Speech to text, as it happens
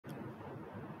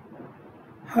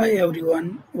Hi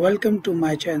everyone, welcome to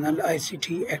my channel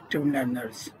ICT Active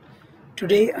Learners.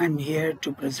 Today I'm here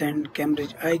to present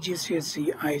Cambridge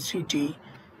IGCSE ICT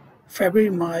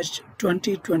February-March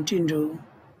 2022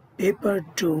 Paper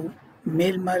 2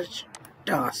 Mail Merge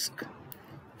task.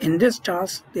 In this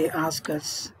task they ask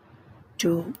us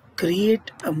to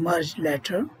create a merge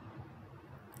letter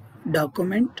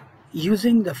document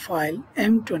using the file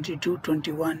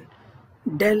M2221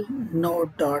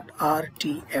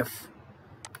 delnode.rtf.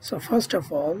 So first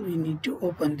of all, we need to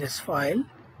open this file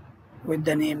with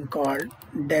the name called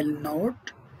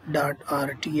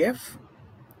delnode.rtf.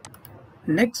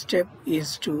 Next step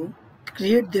is to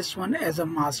create this one as a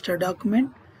master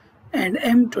document and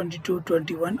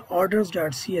M2221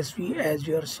 orders.csv as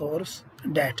your source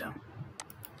data.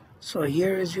 So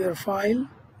here is your file,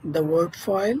 the Word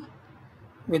file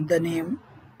with the name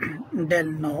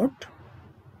delnode,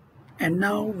 and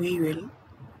now we will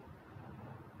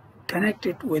connect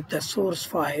it with the source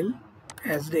file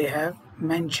as they have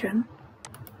mentioned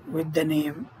with the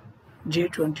name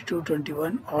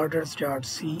J2221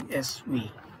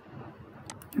 orders.csv.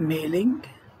 Mailing,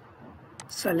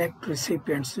 select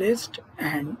recipients list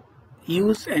and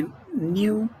use a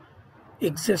new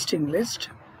existing list,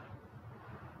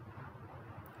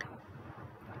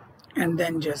 and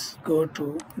then just go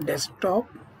to desktop,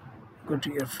 go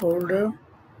to your folder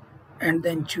and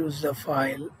then choose the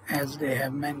file as they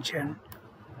have mentioned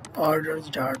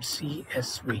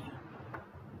orders.csv.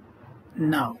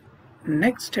 Now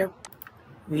next step,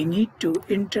 we need to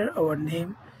enter our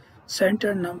name,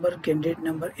 center number, candidate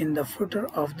number in the footer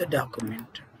of the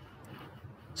document.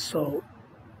 So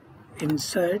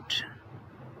insert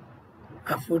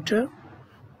a footer,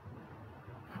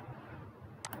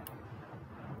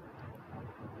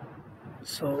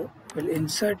 so we'll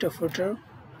insert a footer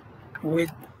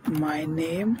with my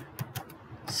name,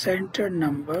 center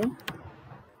number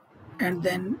and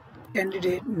then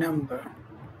candidate number.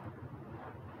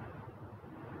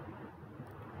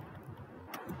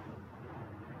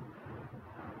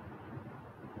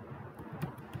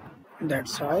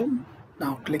 That's all.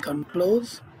 Now click on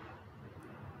close.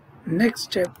 Next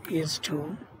step is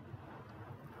to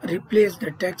replace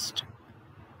the text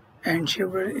and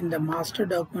shiver in the master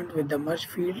document with the merge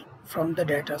field from the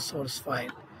data source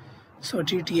file. So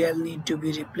TTL need to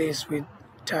be replaced with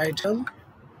title.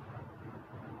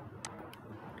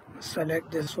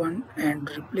 Select this one and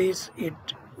replace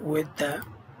it with the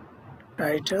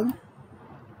title.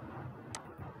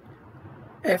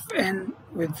 FN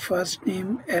with first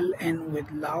name, LN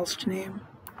with last name.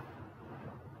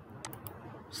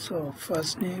 So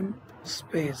first name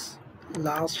space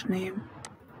last name.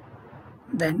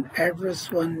 Then address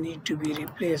 1 need to be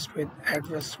replaced with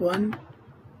address 1,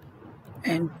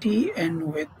 and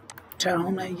TN with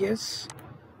town I guess,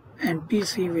 and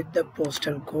PC with the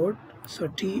postal code. So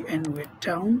TN with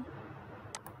town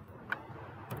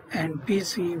and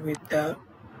PC with the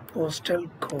postal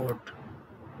code.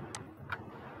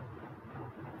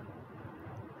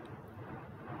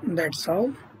 That's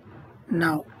all.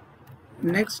 Now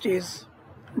next is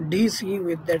DC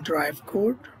with the drive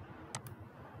code,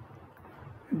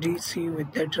 DC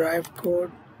with the drive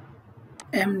code,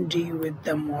 MD with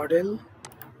the model,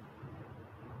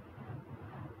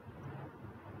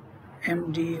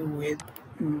 MD with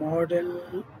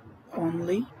model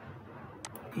only,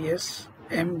 yes,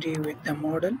 MD with the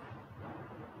model,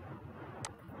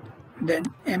 then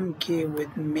MK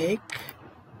with make,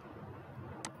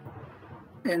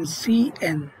 then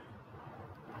CN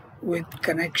with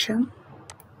connection,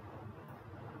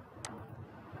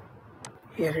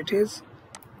 here it is,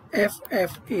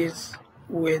 FF is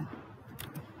with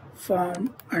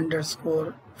form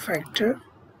underscore factor,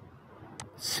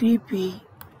 CP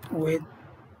with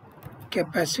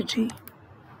capacity,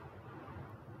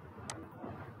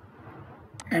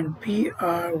 and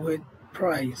PR with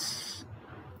price.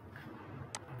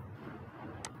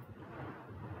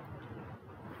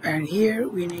 And here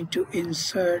we need to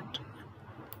insert,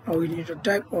 or we need to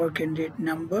type our candidate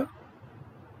number.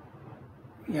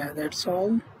 Yeah, that's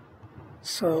all.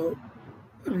 So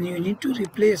you need to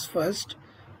replace first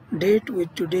date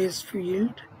with today's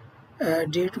field,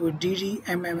 date with DD,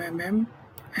 MMMM,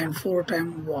 and 4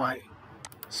 times Y.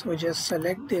 So just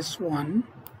select this one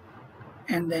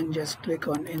and then just click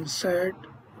on insert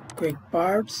quick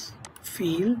parts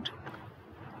field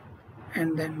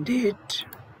and then date.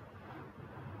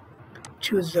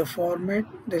 Choose the format.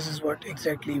 This is what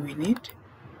exactly we need.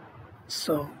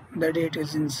 So the date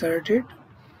is inserted.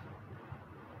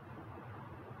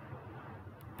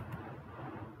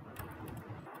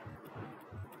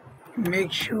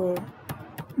 Make sure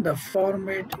the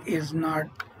format is not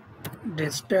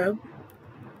disturbed.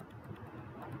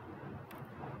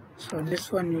 So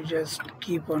this one you just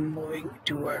keep on moving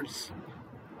towards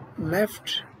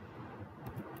left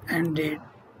and date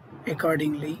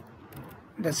accordingly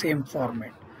the same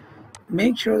format.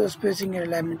 Make sure the spacing and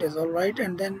alignment is alright,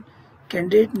 and then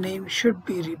candidate name should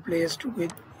be replaced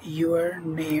with your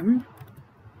name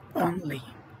only.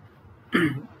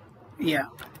 Yeah,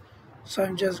 so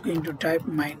I'm just going to type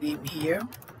my name here,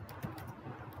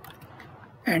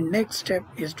 and next step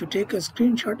is to take a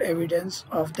screenshot evidence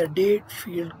of the date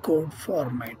field code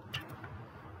format.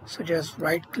 So just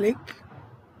right click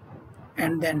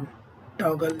and then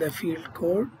toggle the field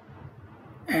code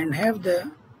and have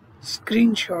the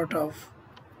screenshot of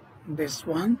this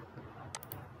one,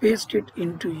 paste it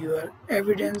into your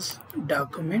evidence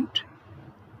document,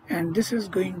 and this is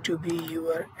going to be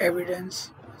your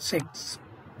evidence 6.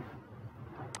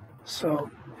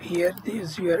 So here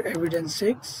is your evidence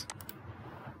 6,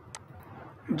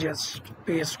 just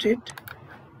paste it.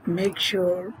 Make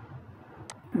sure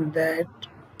that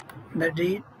the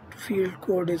date field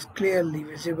code is clearly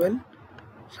visible,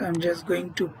 so I'm just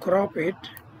going to crop it,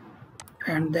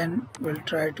 and then we'll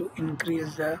try to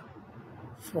increase the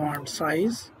font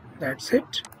size. That's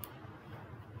it.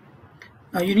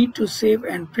 Now you need to save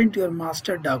and print your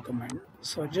master document.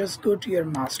 So just go to your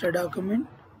master document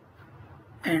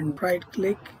and right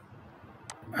click,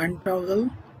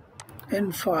 untoggle,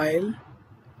 then file,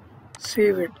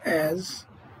 save it as,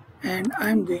 and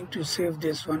I'm going to save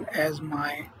this one as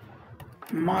my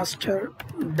master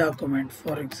document,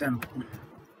 for example,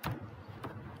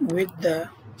 with the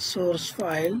source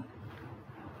file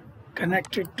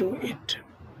connected to it.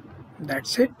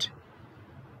 That's it.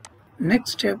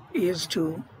 Next step is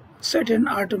to set an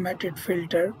automated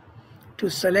filter to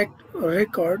select a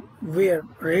record where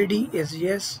ready is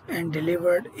yes and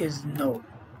delivered is no.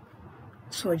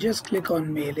 So just click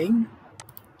on mailing,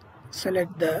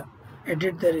 select the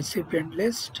edit the recipient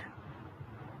list,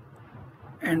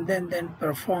 and then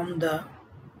perform the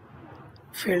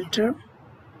filter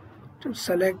to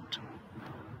select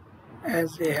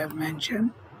as they have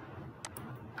mentioned.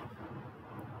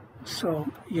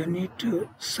 So you need to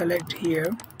select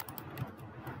here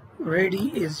ready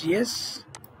is yes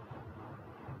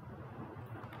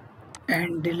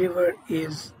and deliver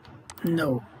is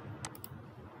no.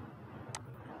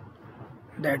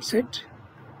 That's it.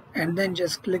 And then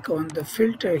just click on the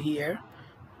filter here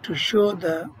to show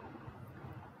the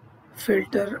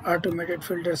filter automated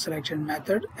filter selection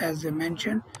method. As I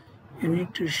mentioned, you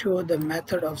need to show the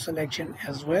method of selection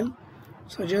as well.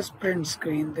 So just print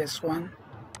screen this one,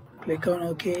 click on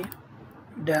OK,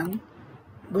 done.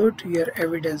 Go to your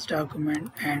evidence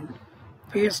document and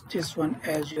paste this one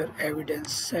as your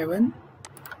evidence 7,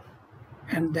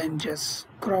 and then just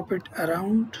crop it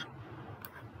around.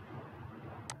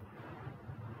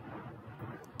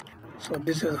 So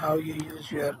this is how you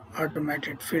use your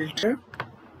automated filter,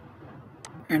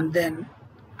 and then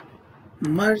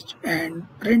merge and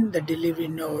print the delivery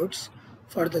notes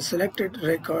for the selected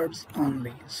records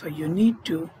only. So you need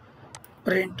to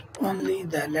print only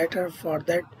the letter for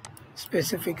that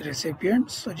specific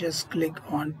recipient. So just click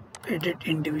on edit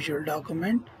individual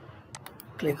document,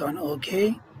 click on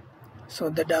OK. So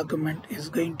the document is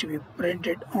going to be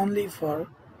printed only for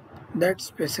that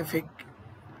specific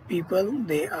people.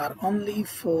 They are only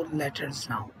 4 letters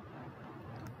now.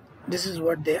 This is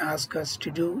what they ask us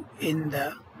to do in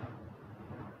the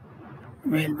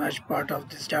mail merge part of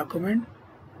this document.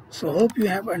 So hope you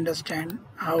have understand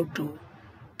how to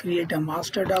create a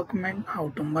master document, how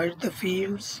to merge the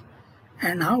fields,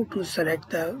 and how to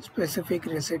select the specific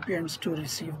recipients to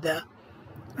receive the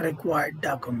required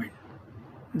document.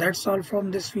 That's all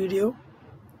from this video.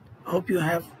 Hope you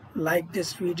have liked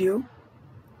this video.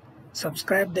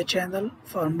 Subscribe the channel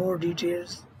for more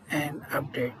details and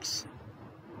updates.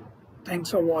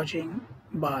 Thanks for watching.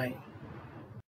 Bye.